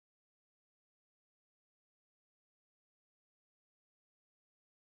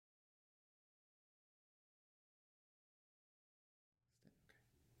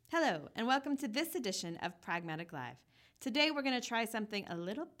Hello, and welcome to this edition of Pragmatic Live. Today we're going to try something a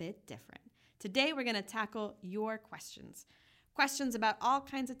little bit different. Today we're going to tackle your questions. Questions about all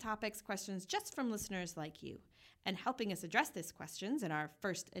kinds of topics, questions just from listeners like you. And helping us address these questions in our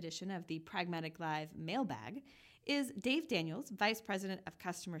first edition of the Pragmatic Live mailbag is Dave Daniels, Vice President of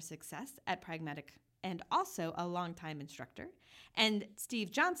Customer Success at Pragmatic and also a longtime instructor, and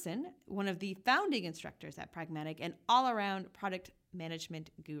Steve Johnson, one of the founding instructors at Pragmatic and all-around product management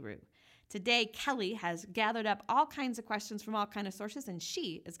guru. Today, Kelly has gathered up all kinds of questions from all kinds of sources, and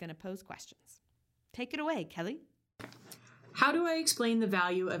she is going to pose questions. Take it away, Kelly. How do I explain the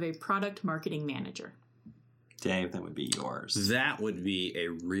value of a product marketing manager? Dave, that would be yours. That would be a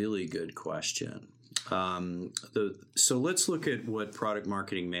really good question. So let's look at what product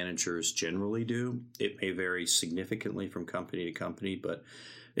marketing managers generally do. It may vary significantly from company to company, but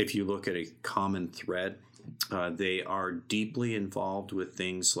if you look at a common thread, they are deeply involved with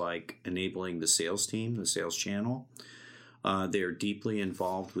things like enabling the sales team, the sales channel. They are deeply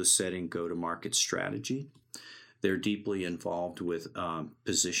involved with setting go-to-market strategy. They're deeply involved with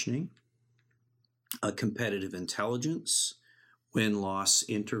positioning, competitive intelligence, win-loss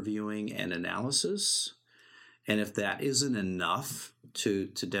interviewing and analysis. And if that isn't enough to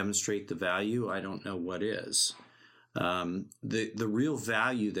demonstrate the value, I don't know what is. The real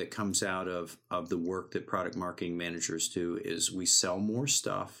value that comes out of the work that product marketing managers do is we sell more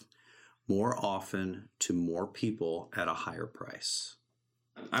stuff more often to more people at a higher price.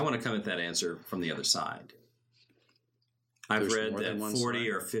 I want to come at that answer from the other side. I've read that 40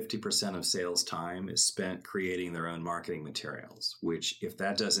 or 50% of sales time is spent creating their own marketing materials, which if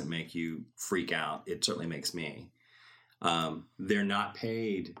that doesn't make you freak out, it certainly makes me. They're not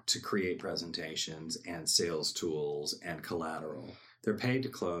paid to create presentations and sales tools and collateral. They're paid to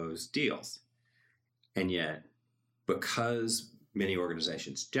close deals. And yet, because many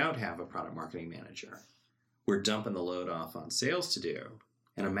organizations don't have a product marketing manager, we're dumping the load off on sales to do.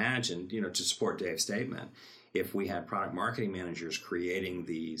 And imagine, to support Dave's statement, if we had product marketing managers creating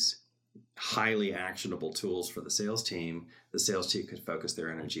these highly actionable tools for the sales team could focus their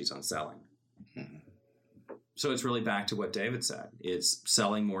energies on selling. Mm-hmm. So it's really back to what David said. It's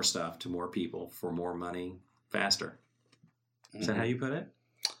selling more stuff to more people for more money faster. Is that how you put it?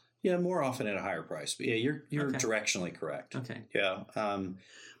 Yeah, more often at a higher price. But yeah, you're okay. Directionally correct. Okay. Yeah.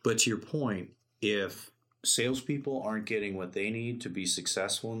 But to your point, if salespeople aren't getting what they need to be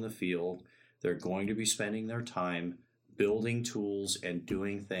successful in the field, they're going to be spending their time building tools and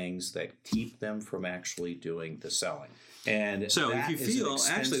doing things that keep them from actually doing the selling. And so if you feel,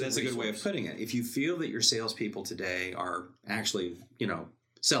 actually, that's a good way of putting it. If you feel that your salespeople today are actually,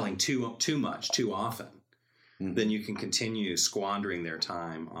 selling too much, too often, then you can continue squandering their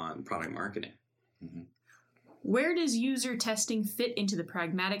time on product marketing. Mm-hmm. Where does user testing fit into the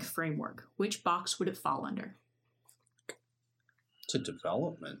pragmatic framework? Which box would it fall under? It's a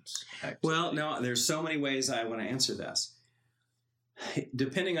development activity. Well, no, there's so many ways I want to answer this.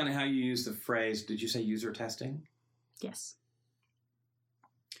 Depending on how you use the phrase, did you say user testing? Yes.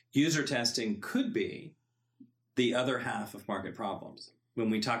 User testing could be the other half of market problems. When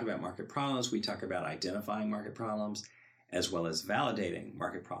we talk about market problems, we talk about identifying market problems as well as validating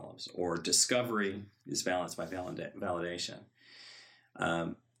market problems, or discovery is balanced by validation.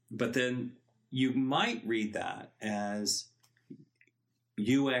 But then you might read that as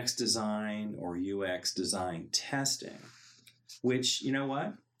UX design or UX design testing, which,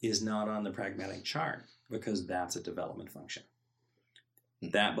 is not on the pragmatic chart because that's a development function.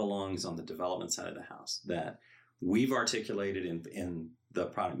 That belongs on the development side of the house. That we've articulated in the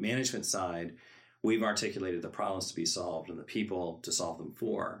product management side, we've articulated the problems to be solved and the people to solve them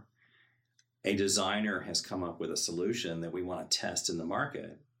for. A designer has come up with a solution that we want to test in the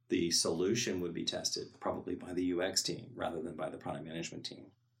market. The solution would be tested probably by the UX team rather than by the product management team.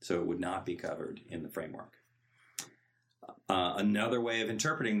 So it would not be covered in the framework. Another way of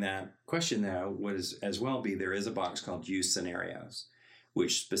interpreting that question, though, would as well be there is a box called use scenarios,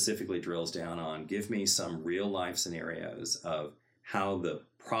 which specifically drills down on give me some real life scenarios of how the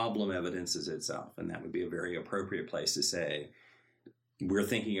problem evidences itself. And that would be a very appropriate place to say, we're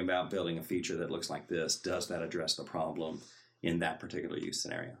thinking about building a feature that looks like this. Does that address the problem in that particular use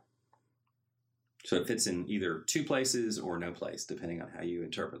scenario? So it fits in either two places or no place, depending on how you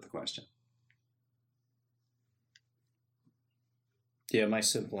interpret the question. Yeah, my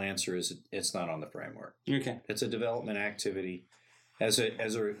simple answer is it's not on the framework. Okay. It's a development activity. As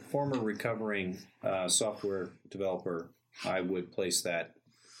a former recovering software developer, I would place that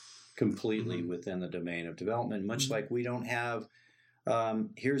completely within the domain of development, much like we don't have,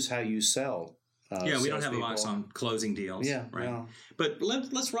 here's how you sell we don't have a box salespeople. on closing deals. Yeah, right. no. But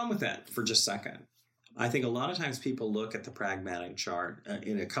let's run with that for just a second. I think a lot of times people look at the pragmatic chart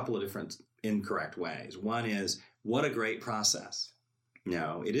in a couple of different incorrect ways. One is, what a great process.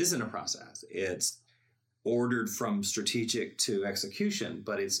 No, it isn't a process. It's ordered from strategic to execution,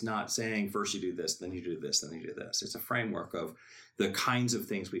 but it's not saying first you do this, then you do this, then you do this. It's a framework of the kinds of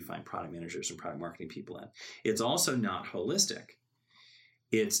things we find product managers and product marketing people in. It's also not holistic.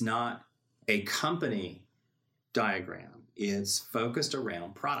 It's not a company diagram. It's focused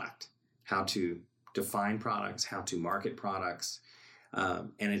around product, how to define products, how to market products,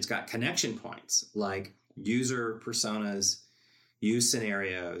 and it's got connection points like user personas, use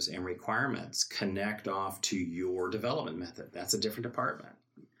scenarios, and requirements connect off to your development method. That's a different department.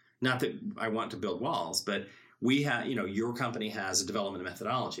 Not that I want to build walls, but we have, your company has a development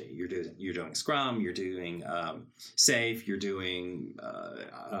methodology. You're doing Scrum, you're doing SAFe, you're doing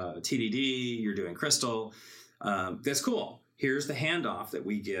TDD, you're doing Crystal. That's cool. Here's the handoff that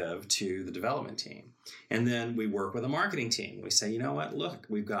we give to the development team. And then we work with a marketing team. We say, you know what, look,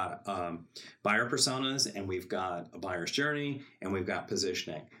 we've got buyer personas, and we've got a buyer's journey, and we've got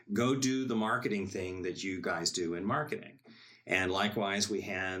positioning. Go do the marketing thing that you guys do in marketing. And likewise, we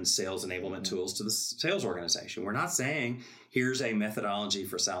hand sales enablement tools to the sales organization. We're not saying, here's a methodology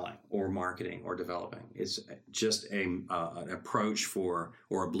for selling or marketing or developing. It's just an approach or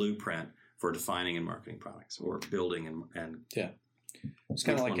a blueprint for defining and marketing products or building and Yeah. It's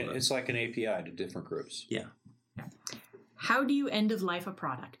kind of like it's like an API to different groups. Yeah. How do you end of life a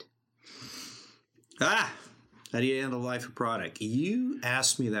product? How do you end of life a product? You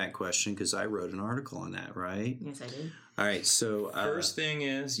asked me that question because I wrote an article on that, right? Yes, I did. All right. So First thing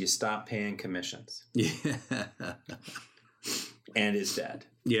is you stop paying commissions. yeah, And it's dead.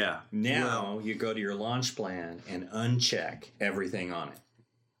 yeah. Now you go to your launch plan and uncheck everything on it.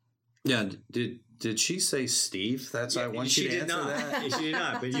 Yeah. Did she say Steve? That's I want you to answer that. She did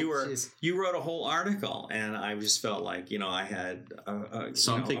not. But you wrote a whole article, and I just felt like I had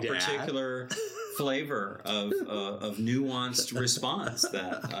Something a to particular flavor of nuanced response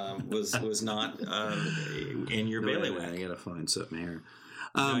that was not in your bailiwick. I gotta find something here.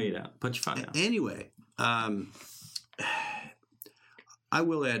 No, you don't. Put your phone down. Anyway, I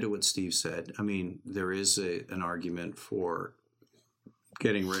will add to what Steve said. I mean, there is an argument for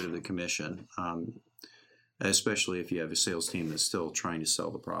getting rid of the commission, especially if you have a sales team that's still trying to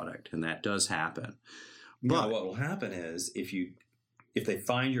sell the product, and that does happen. But what will happen is if they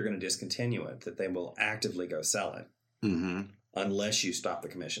find you're going to discontinue it, that they will actively go sell it, unless you stop the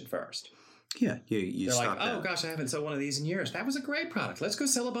commission first. Yeah, you They're stop like, oh that. gosh, I haven't sold one of these in years. That was a great product. Let's go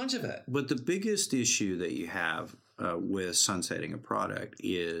sell a bunch of it. But the biggest issue that you have with sunsetting a product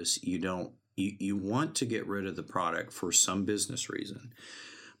is you want to get rid of the product for some business reason,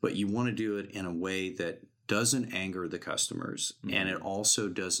 but you want to do it in a way that doesn't anger the customers, and it also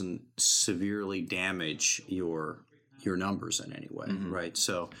doesn't severely damage your numbers in any way, right?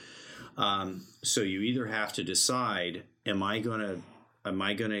 So you either have to decide: am I going to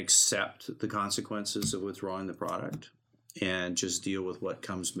accept the consequences of withdrawing the product and just deal with what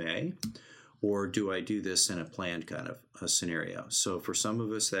comes may? Or do I do this in a planned kind of a scenario? So for some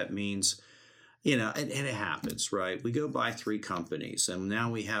of us, that means, and it happens, right? We go buy 3 companies, and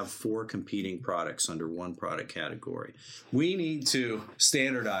now we have 4 competing products under one product category. We need to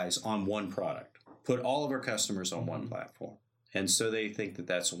standardize on one product, put all of our customers on one platform. And so they think that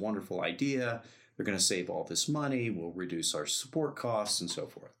that's a wonderful idea. They're going to save all this money. We'll reduce our support costs and so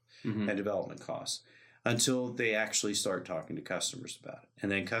forth, and development costs, until they actually start talking to customers about it.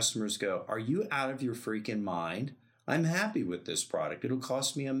 And then customers go, are you out of your freaking mind? I'm happy with this product. It'll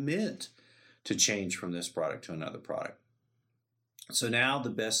cost me a mint to change from this product to another product. So now the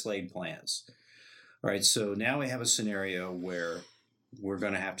best laid plans. All right, so now we have a scenario where we're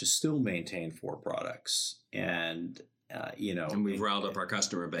going to have to still maintain 4 products. And And we've riled up our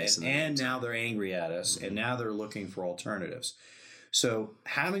customer base. And now they're angry at us, and now they're looking for alternatives. So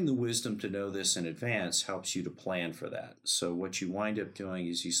having the wisdom to know this in advance helps you to plan for that. So what you wind up doing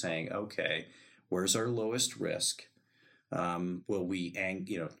is you saying, okay, where's our lowest risk? Will we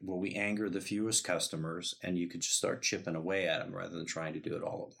anger the fewest customers? And you could just start chipping away at them rather than trying to do it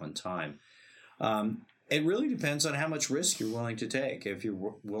all at one time. It really depends on how much risk you're willing to take. If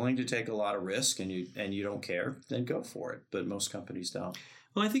you're willing to take a lot of risk and you don't care, then go for it. But most companies don't.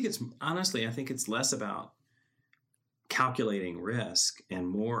 Well, I think it's less about calculating risk and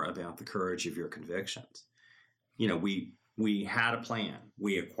more about the courage of your convictions. We had a plan.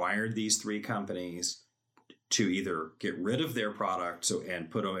 We acquired these 3 companies to either get rid of their product and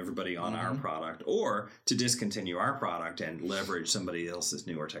put everybody on our product, or to discontinue our product and leverage somebody else's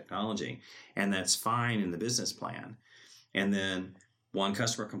newer technology. And that's fine in the business plan. And then one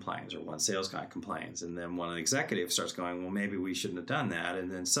customer complains or one sales guy complains, and then one executive starts going, well, maybe we shouldn't have done that. And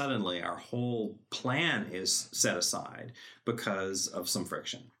then suddenly our whole plan is set aside because of some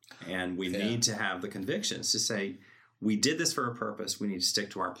friction. And we need to have the convictions to say, we did this for a purpose. We need to stick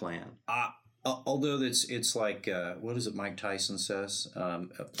to our plan. Although it's like, what is it Mike Tyson says?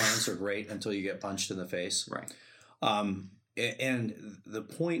 Plans are great until you get punched in the face. Right. And the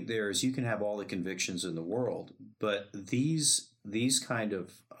point there is you can have all the convictions in the world, but these kind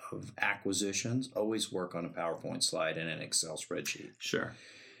of acquisitions always work on a PowerPoint slide and an Excel spreadsheet. Sure.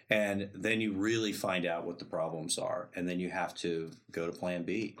 And then you really find out what the problems are, and then you have to go to plan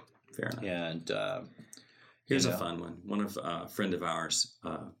B. Fair enough. And here's a fun one. One of a friend of ours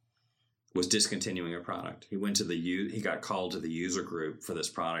was discontinuing a product. He went to he got called to the user group for this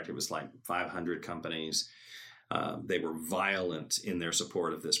product. It was like 500 companies. They were violent in their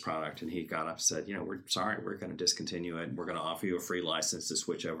support of this product. And he got up and said, we're sorry, we're going to discontinue it. We're going to offer you a free license to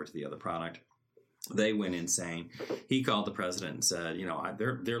switch over to the other product. They went insane. He called the president and said,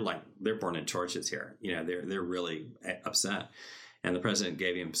 they're burning torches here. They're really upset. And the president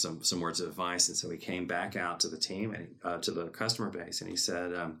gave him some words of advice. And so he came back out to the team and to the customer base. And he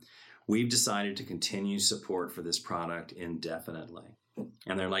said, we've decided to continue support for this product indefinitely.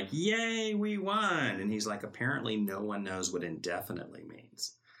 And they're like, yay, we won. And he's like, apparently no one knows what indefinitely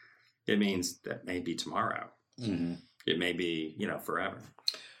means. It means that may be tomorrow. Mm-hmm. It may be, forever.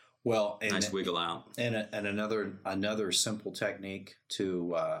 Well, nice wiggle out. And another simple technique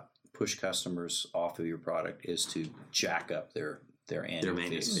to push customers off of your product is to jack up their annual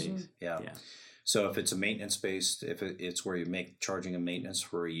maintenance fees. Mm-hmm. Yeah. So if it's a maintenance based, if it's where you charging a maintenance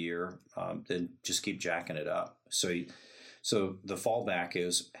for a year, then just keep jacking it up. So the fallback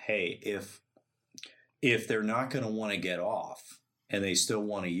is, hey, if they're not going to want to get off and they still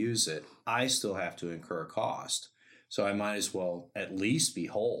want to use it, I still have to incur a cost. So I might as well at least be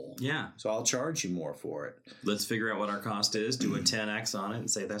whole. Yeah. So I'll charge you more for it. Let's figure out what our cost is, do a 10x on it,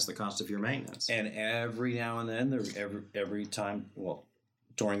 and say that's the cost of your maintenance. And every now and then, every time,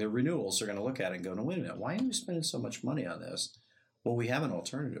 during the renewals, they're going to look at it and go, no, wait a minute, why are you spending so much money on this? Well, we have an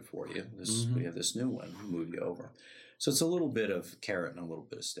alternative for you. We have this new one. We'll move you over. So it's a little bit of carrot and a little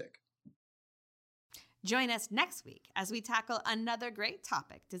bit of stick. Join us next week as we tackle another great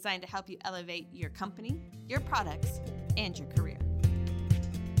topic designed to help you elevate your company, your products, and your career.